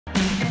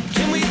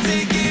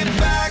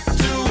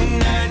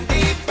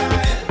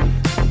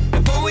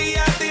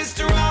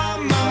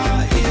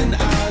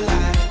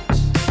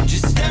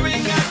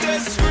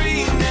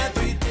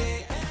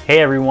Hey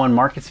everyone,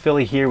 Marcus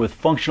Philly here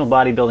with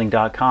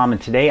functionalbodybuilding.com,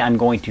 and today I'm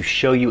going to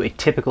show you a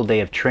typical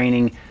day of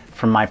training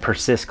from my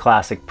Persist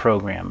Classic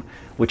program,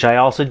 which I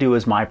also do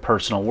as my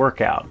personal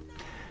workout.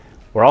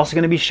 We're also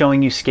going to be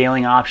showing you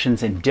scaling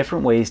options and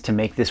different ways to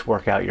make this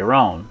workout your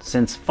own,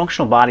 since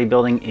functional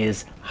bodybuilding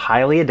is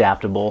highly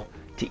adaptable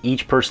to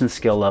each person's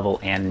skill level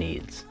and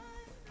needs.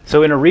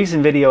 So in a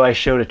recent video I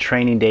showed a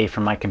training day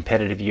from my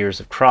competitive years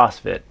of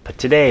CrossFit, but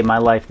today my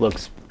life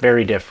looks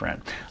very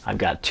different. I've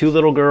got 2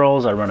 little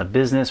girls, I run a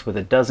business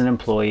with 12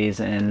 employees,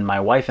 and my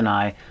wife and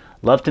I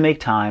love to make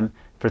time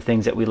for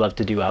things that we love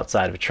to do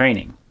outside of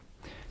training.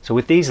 So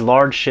with these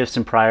large shifts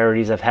in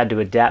priorities, I've had to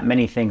adapt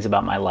many things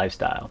about my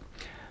lifestyle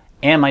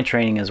and my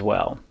training as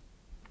well.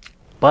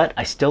 But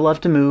I still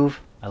love to move,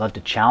 I love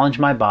to challenge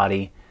my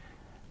body,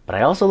 but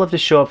I also love to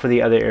show up for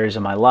the other areas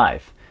of my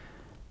life.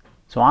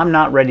 So I'm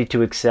not ready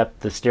to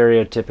accept the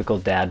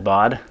stereotypical dad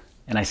bod,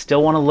 and I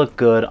still want to look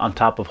good on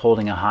top of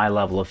holding a high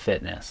level of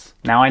fitness.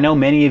 Now I know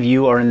many of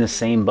you are in the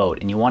same boat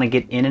and you want to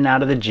get in and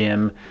out of the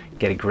gym,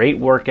 get a great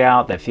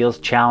workout that feels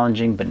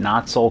challenging but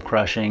not soul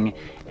crushing,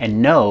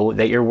 and know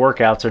that your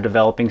workouts are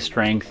developing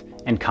strength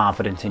and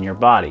confidence in your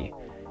body,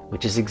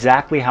 which is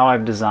exactly how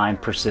I've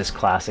designed Persist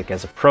Classic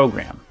as a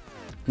program.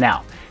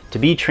 Now, to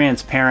be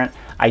transparent,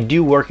 I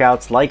do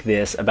workouts like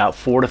this about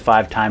 4 to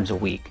 5 times a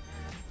week.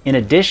 In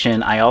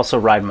addition, I also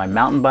ride my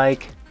mountain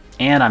bike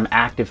and I'm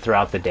active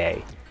throughout the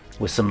day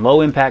with some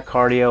low impact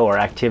cardio or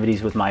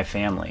activities with my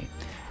family.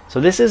 So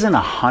this isn't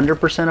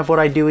 100% of what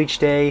I do each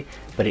day,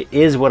 but it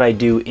is what I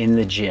do in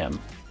the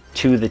gym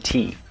to the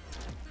T.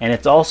 And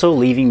it's also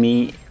leaving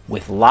me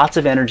with lots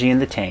of energy in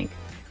the tank,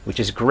 which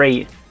is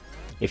great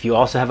if you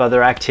also have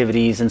other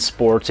activities and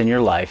sports in your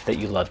life that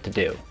you love to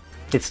do.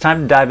 It's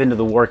time to dive into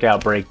the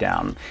workout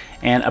breakdown,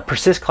 and a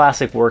Persist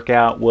Classic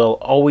workout will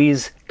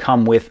always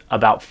come with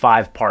about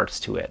 5 parts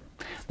to it.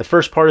 The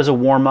first part is a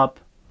warm-up,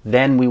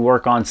 then we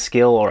work on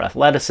skill or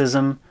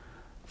athleticism,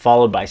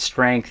 followed by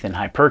strength and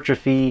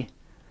hypertrophy,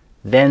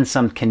 then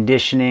some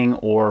conditioning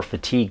or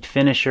fatigued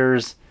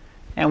finishers,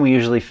 and we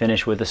usually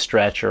finish with a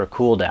stretch or a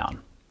cool down.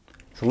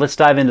 So let's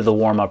dive into the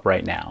warm-up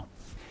right now.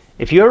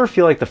 If you ever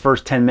feel like the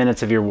first 10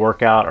 minutes of your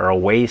workout are a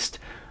waste,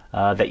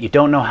 that you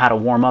don't know how to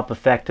warm up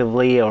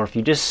effectively, or if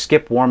you just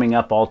skip warming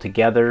up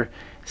altogether,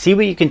 see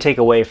what you can take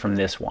away from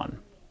this one.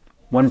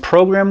 When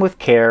programmed with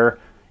care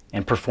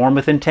and perform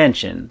with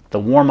intention, the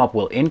warm-up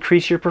will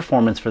increase your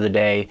performance for the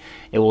day,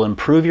 it will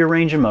improve your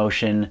range of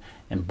motion,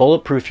 and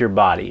bulletproof your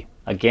body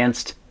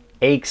against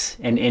aches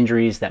and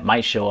injuries that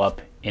might show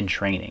up in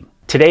training.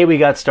 Today we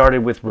got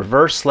started with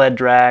reverse sled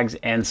drags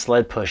and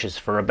sled pushes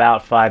for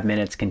about 5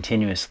 minutes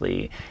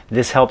continuously.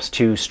 This helps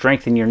to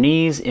strengthen your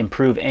knees,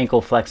 improve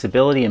ankle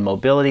flexibility and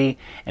mobility,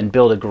 and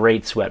build a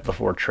great sweat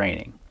before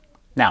training.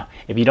 Now,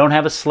 if you don't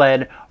have a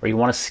sled or you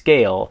want to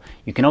scale,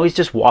 you can always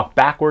just walk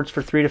backwards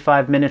for 3 to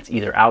 5 minutes,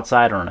 either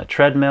outside or on a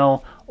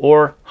treadmill,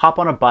 or hop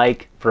on a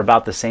bike for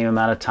about the same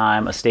amount of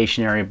time, a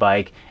stationary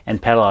bike,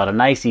 and pedal at a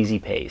nice easy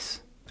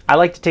pace. I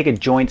like to take a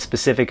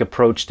joint-specific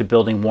approach to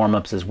building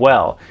warm-ups as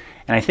well,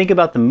 and I think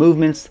about the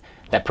movements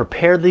that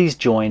prepare these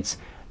joints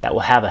that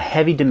will have a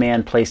heavy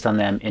demand placed on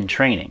them in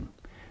training.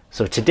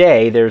 So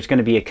today, there's going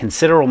to be a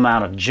considerable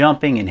amount of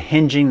jumping and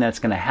hinging that's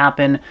going to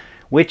happen,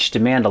 which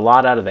demand a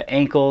lot out of the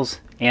ankles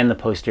and the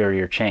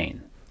posterior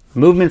chain.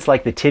 Movements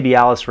like the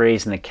tibialis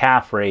raise and the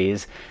calf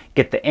raise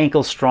get the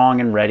ankles strong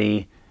and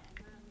ready.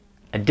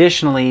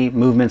 Additionally,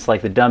 movements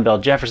like the dumbbell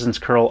Jefferson's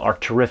curl are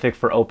terrific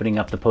for opening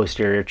up the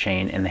posterior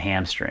chain and the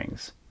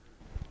hamstrings.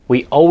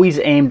 We always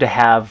aim to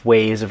have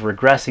ways of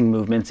regressing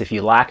movements if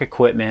you lack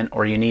equipment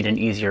or you need an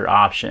easier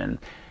option.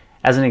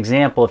 As an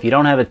example, if you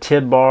don't have a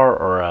tib bar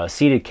or a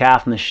seated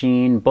calf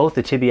machine, both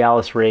the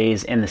tibialis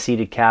raise and the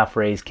seated calf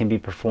raise can be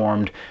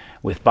performed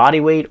with body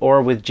weight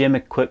or with gym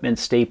equipment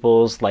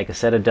staples like a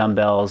set of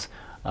dumbbells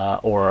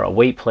or a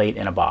weight plate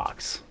in a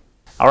box.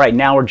 All right,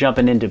 now we're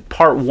jumping into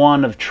part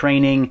 1 of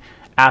training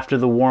after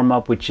the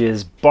warm-up, which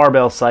is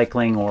barbell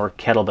cycling or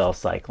kettlebell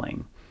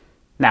cycling.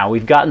 Now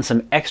we've gotten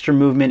some extra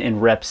movement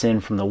and reps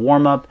in from the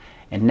warm-up,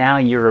 and now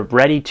you're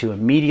ready to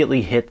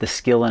immediately hit the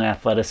skill and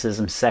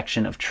athleticism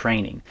section of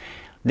training.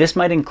 This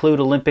might include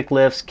Olympic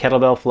lifts,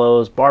 kettlebell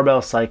flows,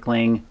 barbell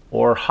cycling,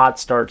 or hot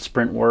start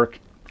sprint work,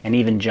 and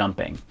even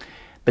jumping.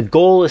 The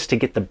goal is to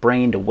get the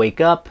brain to wake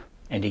up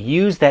and to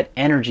use that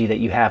energy that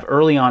you have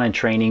early on in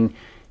training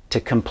to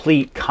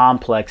complete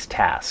complex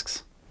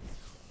tasks.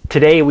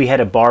 Today we had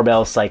a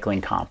barbell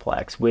cycling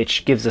complex,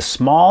 which gives a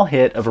small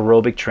hit of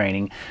aerobic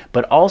training,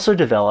 but also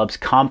develops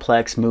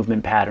complex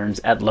movement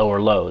patterns at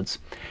lower loads.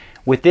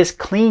 With this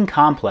clean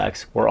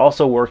complex, we're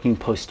also working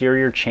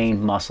posterior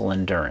chain muscle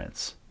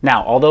endurance.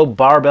 Now, although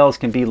barbells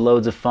can be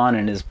loads of fun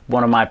and is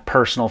one of my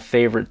personal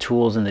favorite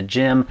tools in the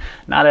gym,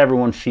 not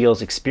everyone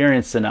feels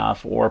experienced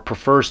enough or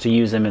prefers to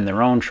use them in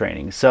their own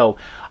training. So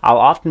I'll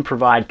often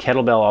provide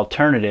kettlebell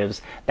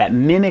alternatives that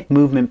mimic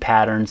movement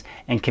patterns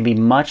and can be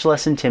much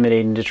less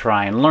intimidating to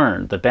try and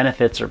learn. The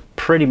benefits are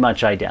pretty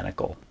much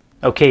identical.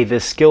 Okay,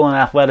 this skill and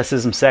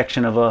athleticism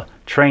section of a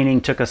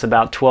training took us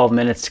about 12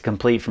 minutes to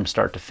complete from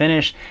start to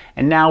finish,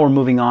 and now we're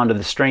moving on to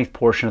the strength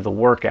portion of the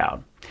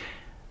workout.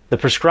 The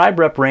prescribed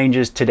rep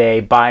ranges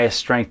today bias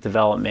strength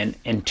development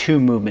in 2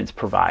 movements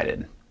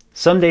provided.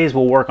 Some days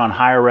we'll work on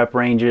higher rep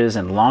ranges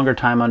and longer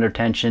time under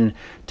tension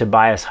to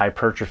bias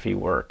hypertrophy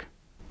work.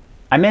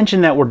 I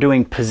mentioned that we're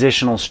doing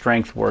positional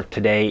strength work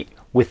today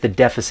with the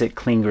deficit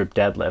clean grip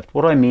deadlift.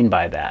 What do I mean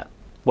by that?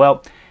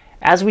 Well,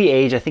 as we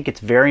age, I think it's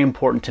very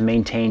important to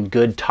maintain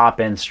good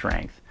top-end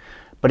strength,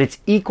 but it's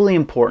equally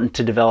important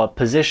to develop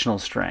positional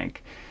strength.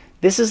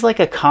 This is like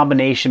a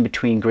combination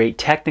between great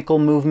technical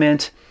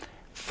movement,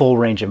 full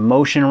range of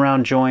motion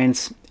around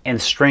joints,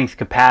 and strength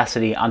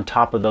capacity on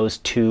top of those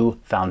 2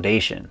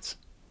 foundations.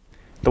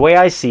 The way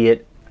I see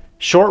it,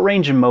 short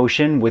range of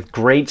motion with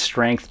great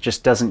strength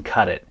just doesn't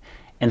cut it,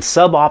 and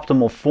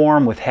suboptimal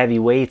form with heavy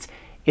weights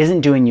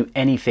isn't doing you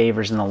any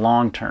favors in the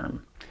long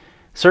term.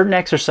 Certain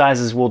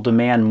exercises will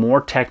demand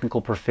more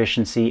technical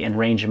proficiency and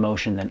range of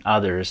motion than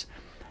others.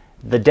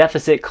 The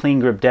deficit clean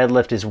grip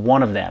deadlift is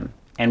one of them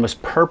and was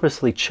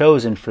purposely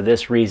chosen for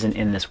this reason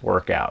in this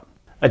workout.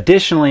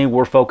 Additionally,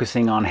 we're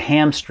focusing on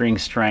hamstring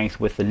strength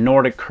with the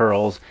Nordic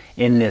curls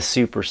in this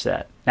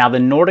superset. Now, the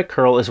Nordic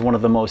curl is one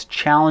of the most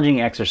challenging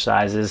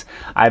exercises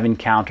I've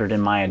encountered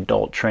in my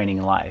adult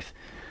training life.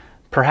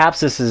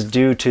 Perhaps this is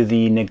due to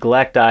the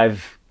neglect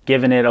I've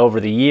given it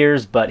over the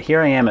years, but here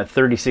I am at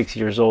 36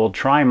 years old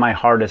trying my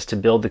hardest to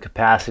build the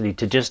capacity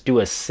to just do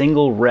a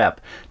single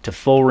rep to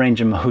full range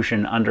of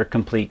motion under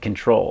complete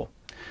control.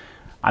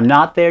 I'm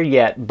not there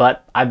yet,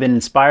 but I've been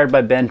inspired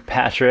by Ben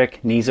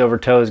Patrick, knees over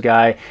toes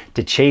guy,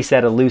 to chase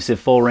that elusive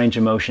full range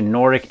of motion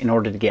Nordic in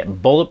order to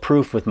get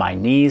bulletproof with my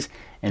knees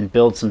and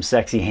build some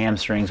sexy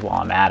hamstrings while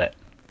I'm at it.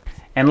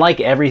 And like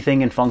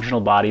everything in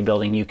functional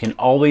bodybuilding, you can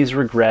always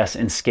regress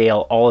and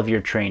scale all of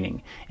your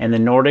training, and the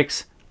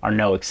Nordics are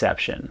no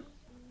exception.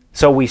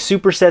 So we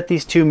superset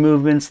these 2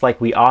 movements like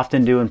we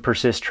often do in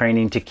Persist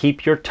training to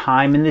keep your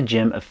time in the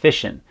gym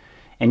efficient,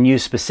 and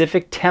use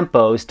specific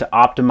tempos to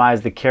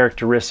optimize the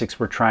characteristics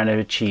we're trying to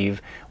achieve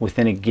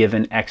within a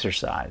given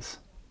exercise.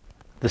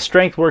 The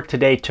strength work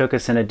today took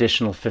us an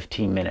additional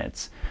 15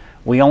 minutes.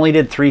 We only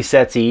did 3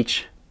 sets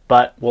each,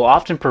 but we'll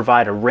often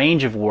provide a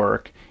range of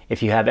work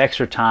if you have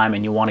extra time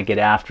and you want to get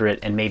after it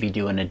and maybe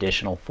do an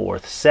additional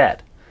 4th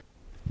set.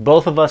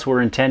 Both of us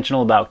were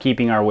intentional about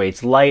keeping our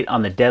weights light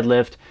on the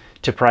deadlift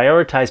to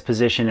prioritize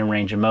position and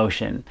range of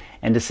motion,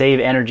 and to save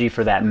energy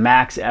for that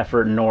max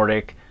effort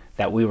Nordic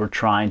that we were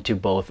trying to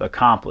both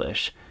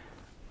accomplish.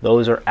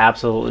 Those are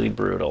absolutely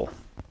brutal.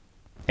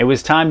 It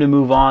was time to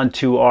move on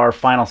to our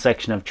final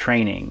section of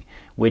training,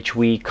 which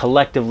we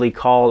collectively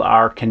called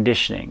our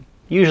conditioning,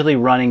 usually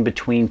running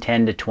between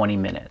 10 to 20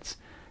 minutes.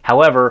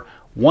 However,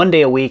 one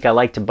day a week I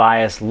like to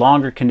bias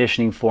longer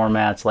conditioning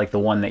formats like the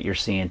one that you're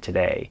seeing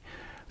today.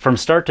 From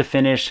start to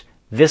finish,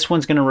 this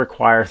one's going to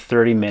require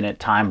 30-minute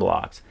time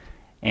blocks.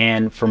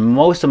 And for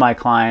most of my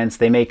clients,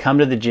 they may come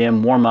to the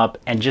gym, warm up,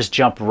 and just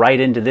jump right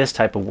into this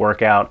type of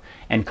workout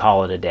and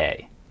call it a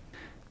day.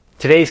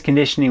 Today's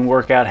conditioning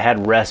workout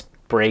had rest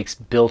breaks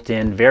built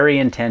in very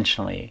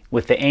intentionally,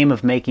 with the aim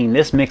of making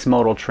this mixed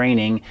modal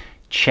training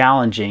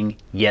challenging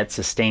yet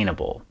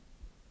sustainable.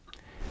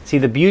 See,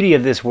 the beauty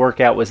of this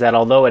workout was that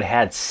although it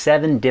had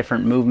 7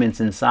 different movements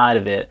inside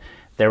of it,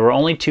 there were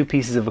only 2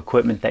 pieces of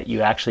equipment that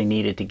you actually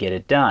needed to get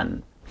it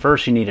done.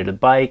 First, you needed a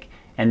bike,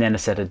 and then a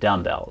set of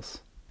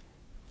dumbbells.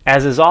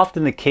 As is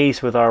often the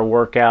case with our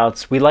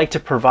workouts, we like to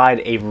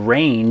provide a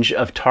range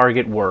of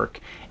target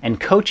work and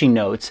coaching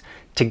notes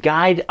to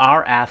guide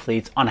our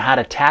athletes on how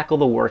to tackle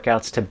the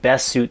workouts to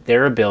best suit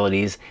their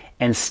abilities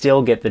and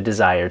still get the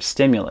desired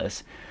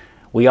stimulus.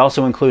 We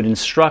also include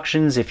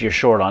instructions if you're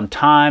short on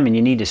time and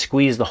you need to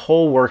squeeze the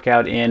whole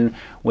workout in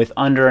with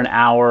under an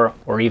hour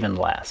or even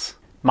less.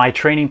 My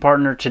training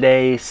partner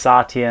today,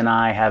 Satya, and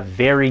I have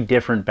very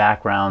different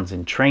backgrounds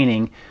in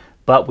training,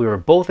 but we were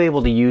both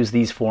able to use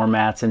these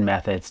formats and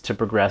methods to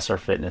progress our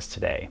fitness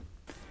today.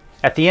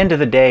 At the end of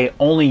the day,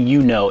 only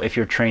you know if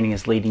your training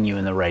is leading you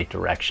in the right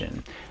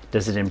direction.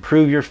 Does it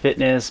improve your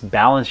fitness,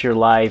 balance your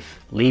life,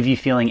 leave you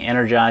feeling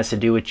energized to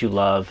do what you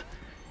love?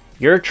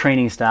 Your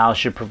training style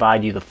should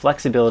provide you the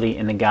flexibility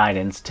and the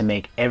guidance to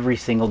make every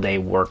single day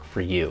work for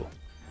you.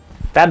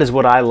 That is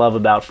what I love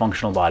about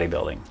functional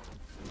bodybuilding.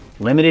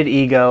 Limited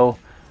ego,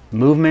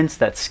 movements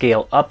that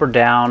scale up or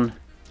down,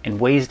 and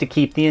ways to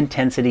keep the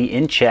intensity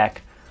in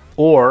check,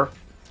 or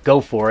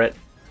go for it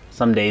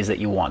some days that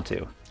you want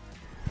to.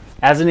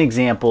 As an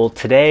example,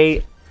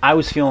 today I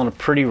was feeling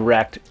pretty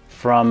wrecked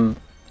from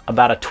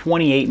about a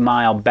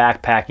 28-mile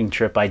backpacking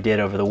trip I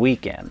did over the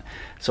weekend.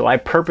 So I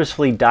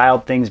purposefully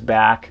dialed things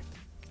back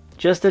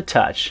just a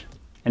touch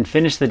and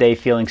finished the day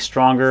feeling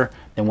stronger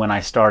than when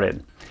I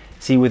started.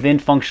 See, within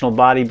functional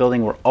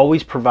bodybuilding, we're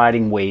always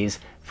providing ways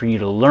for you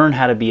to learn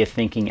how to be a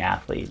thinking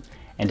athlete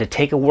and to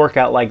take a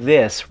workout like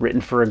this written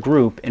for a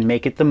group and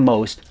make it the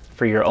most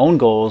for your own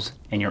goals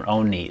and your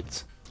own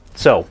needs.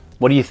 So,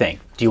 what do you think?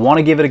 Do you want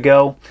to give it a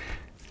go?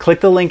 Click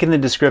the link in the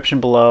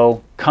description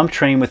below. Come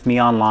train with me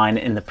online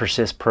in the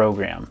Persist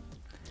program.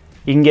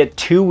 You can get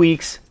 2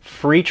 weeks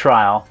free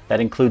trial that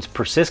includes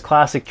Persist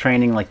Classic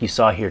training like you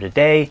saw here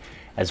today,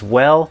 as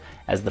well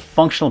as the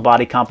functional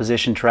body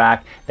composition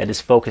track that is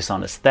focused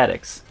on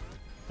aesthetics.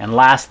 And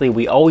lastly,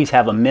 we always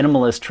have a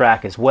minimalist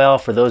track as well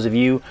for those of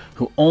you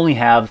who only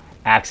have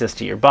access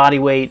to your body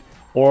weight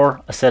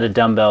or a set of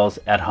dumbbells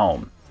at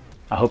home.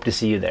 I hope to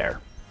see you there.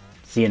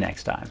 See you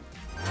next time.